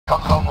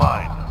Comes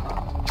online.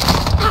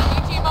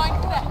 EG mine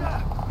set.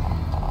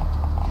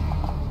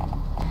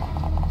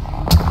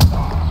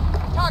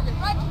 Target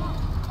right.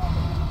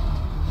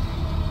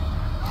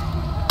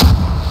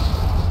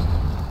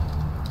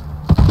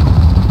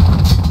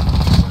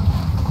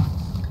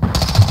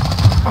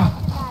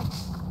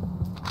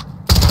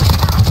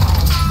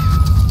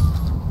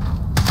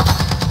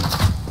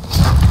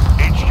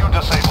 HQ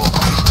disabled.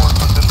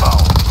 Reinforcements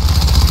inbound.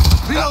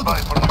 Stand by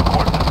for new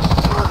coordinates.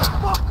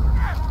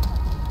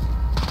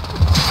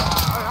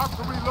 I have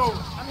to reload.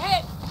 I'm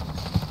hit.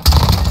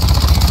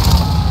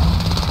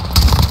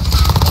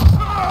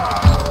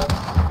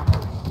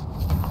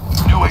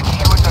 New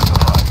HQ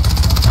identified.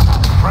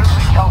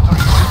 Friendly counter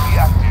UAV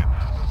active.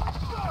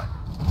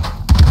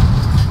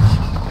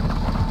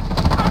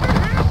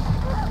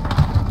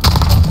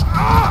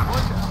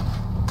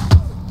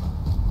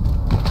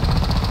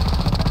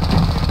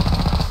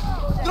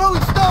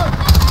 Throwing stun!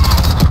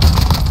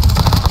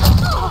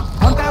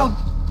 One down!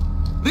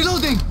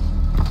 Reloading!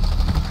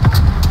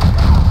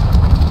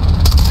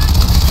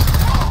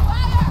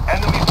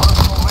 Enemy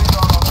personal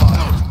radar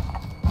online.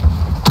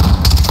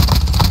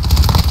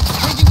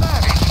 Changing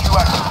back! HQ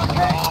active.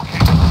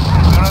 Location.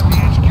 We're at the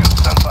HQ.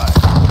 Stand by.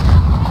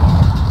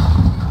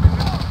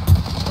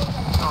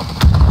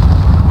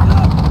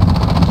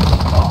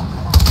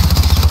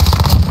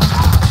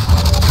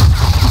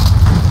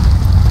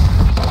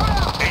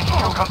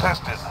 HQ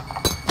contested.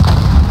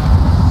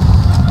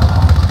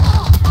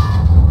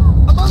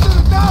 I'm under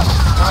attack!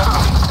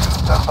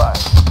 Stand by.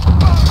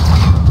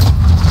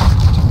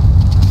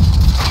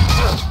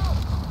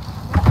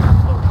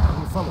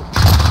 Follow.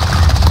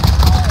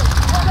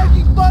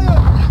 Taking fire!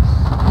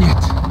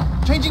 Yet.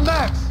 Changing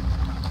max!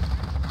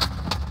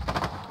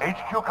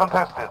 HQ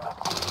contested.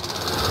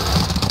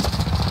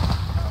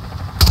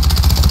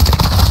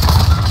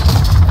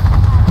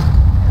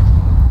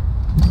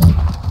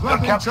 They're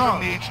Flanking capturing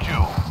charge. the HQ.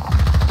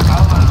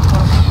 Allied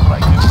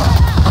cluster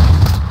strike inbound.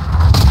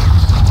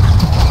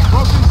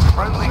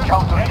 Friendly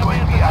counter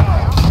UAV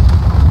active.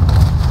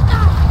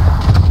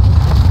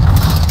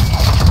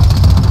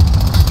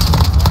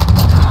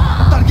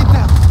 Target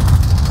down!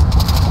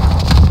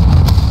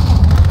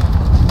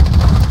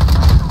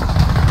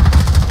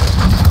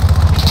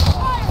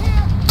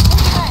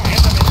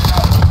 In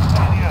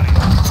the area.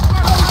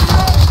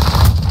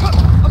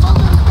 I'm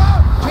under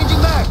attack!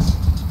 Changing max!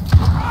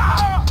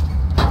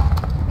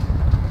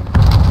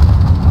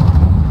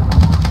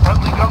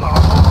 Friendly gunner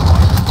on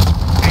overwatch.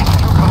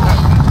 HQ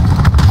contested.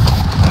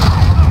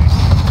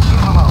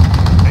 Turn them out.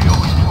 AO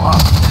is too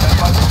hot. Stand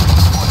by for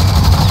redeployment.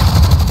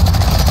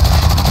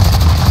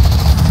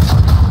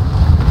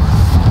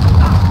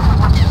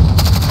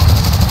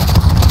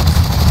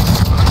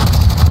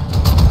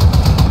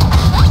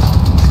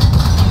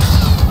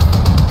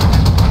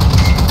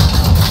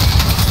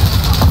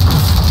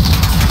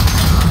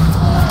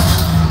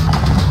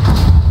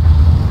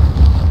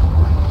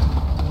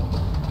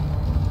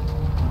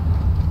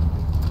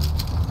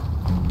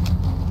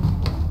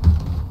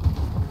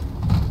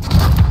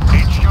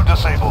 HQ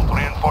disabled.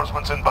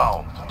 Reinforcements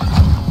inbound.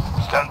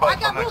 Stand by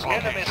for next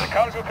location.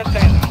 Cargo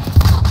container.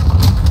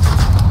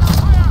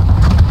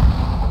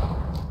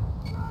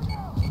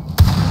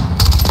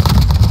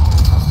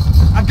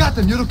 I got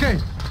them, you're okay?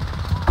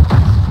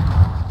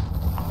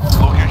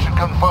 Location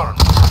confirmed.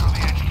 Through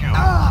the HQ.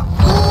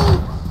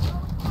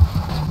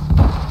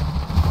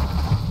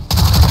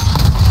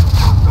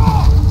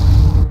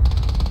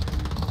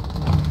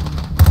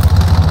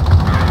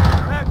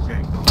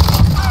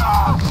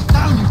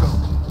 Down you go!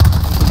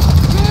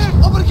 Here!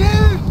 Over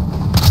here!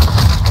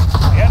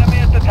 The enemy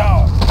at the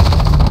tower.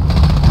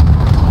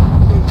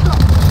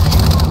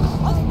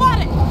 I'll spot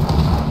it.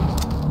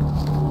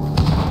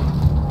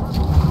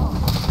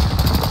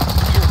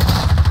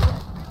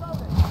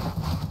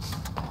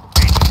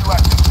 HQ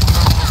active.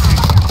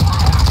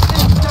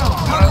 Down!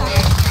 You're at the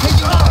HQ.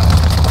 Changing max!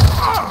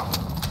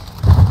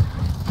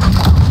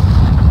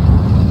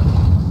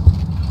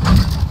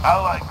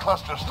 Allied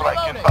cluster strike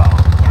inbound.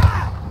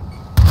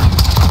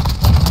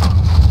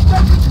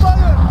 Taking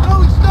fire!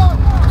 Throwing stun!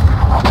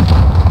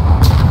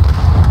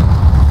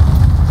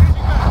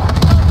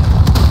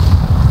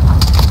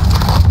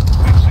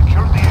 We've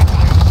secured the HQ.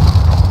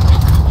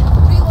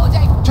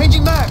 Reloading.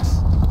 Changing max!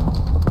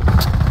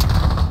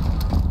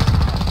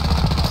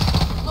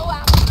 Blow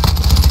out.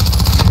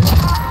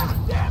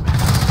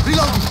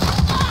 Reloading!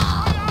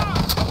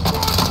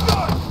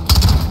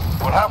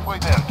 We're halfway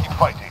there. Keep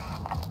fighting.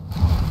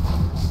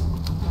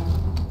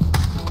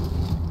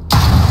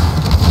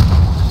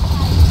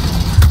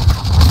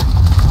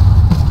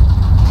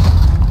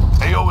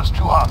 AO is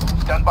too hot.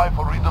 Stand by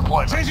for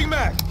redeployment. Changing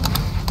mag.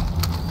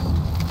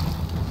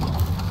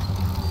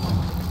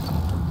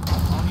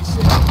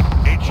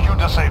 HQ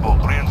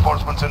disabled.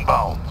 Reinforcements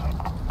inbound.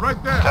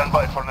 Right there. Stand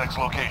by for next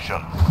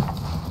location.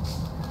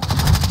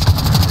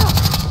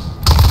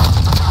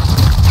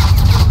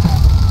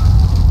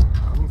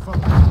 I will follow.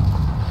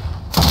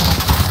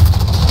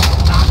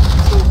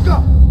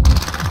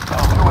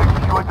 New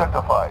HQ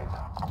identified.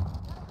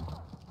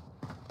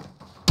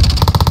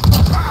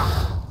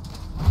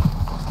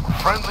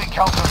 Friendly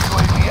counter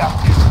UAV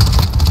active.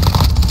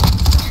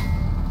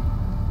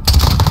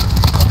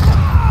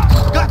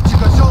 Gotcha,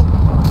 Gazoo!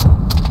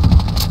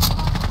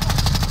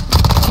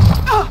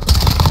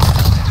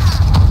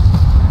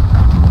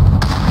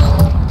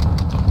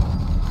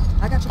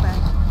 I got your back.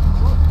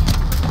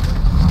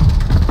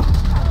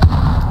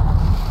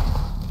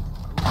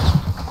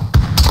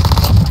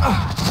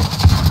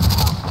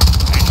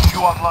 HQ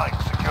online.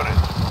 Secure it.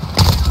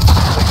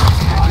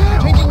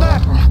 Changing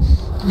map!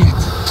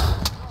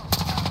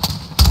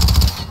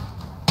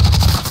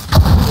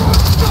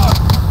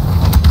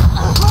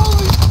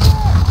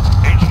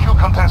 HQ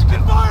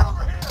contested. Fire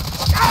over here!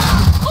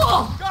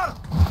 Oh! Got him!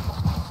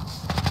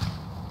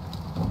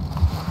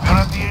 We're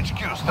at the HQ.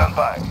 Stand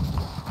by.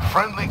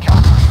 Friendly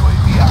counter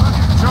UAV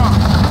active.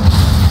 Charge!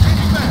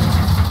 Changing back!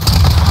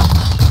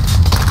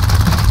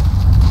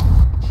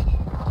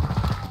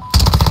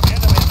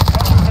 Enemy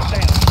counter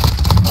assailant.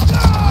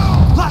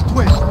 Plot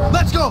twist!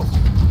 Let's go!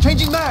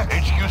 Changing map!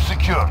 HQ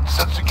secured.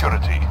 Set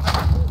security.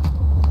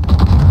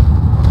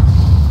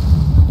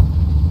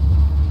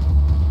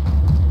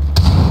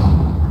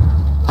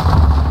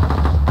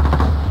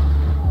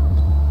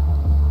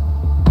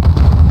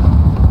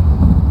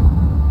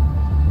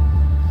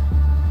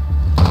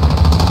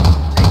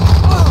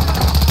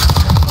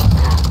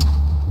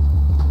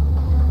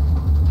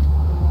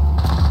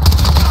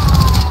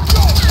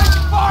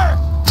 Fire!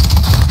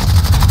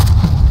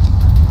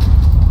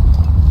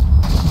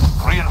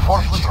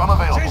 Reinforcements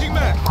unavailable. Changing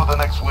mag. For the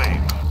next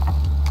wave.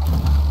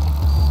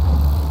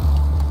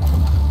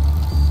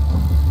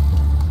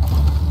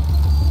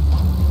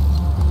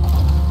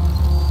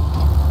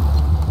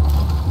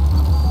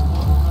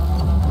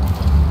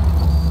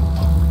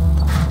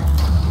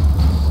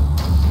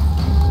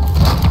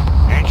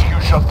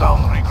 HQ shut down.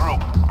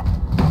 Regroup.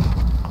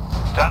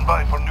 Stand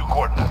by for new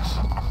coordinates.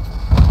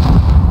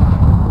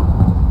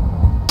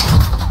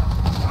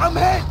 I'm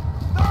hit!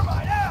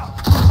 Thermite out!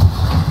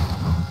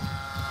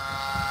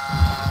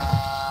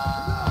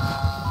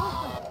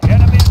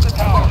 Enemy at the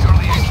tower. Secure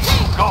the HQ.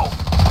 Go.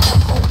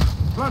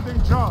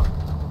 Planting charge!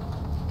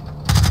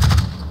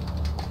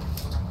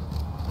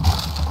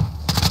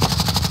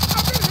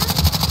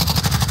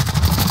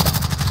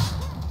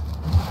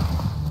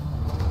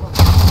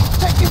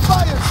 Taking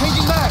fire!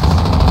 Changing map!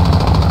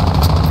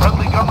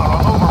 Friendly gunner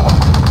on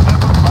overwatch.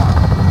 Never fire.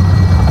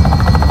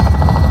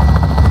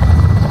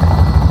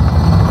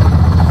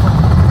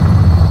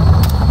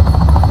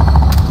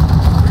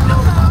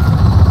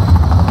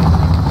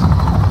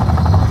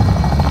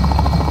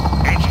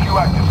 HQ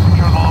active.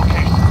 Secure the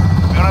location.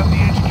 We're at the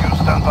HQ.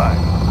 Stand by.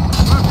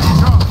 Planting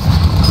charge!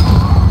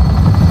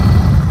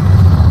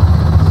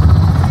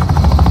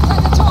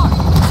 Set the charge!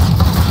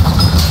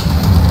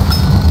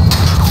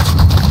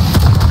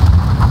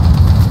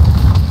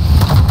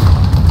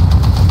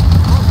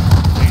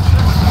 HQ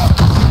is out.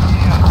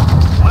 Yeah.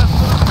 Less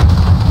than a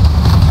minute.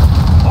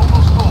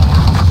 Almost over.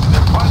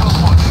 Their final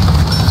push.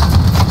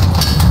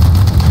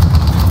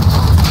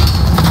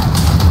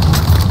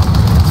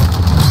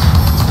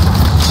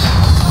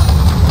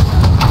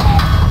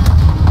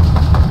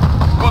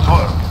 Good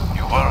work.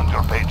 You've earned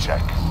your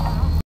paycheck.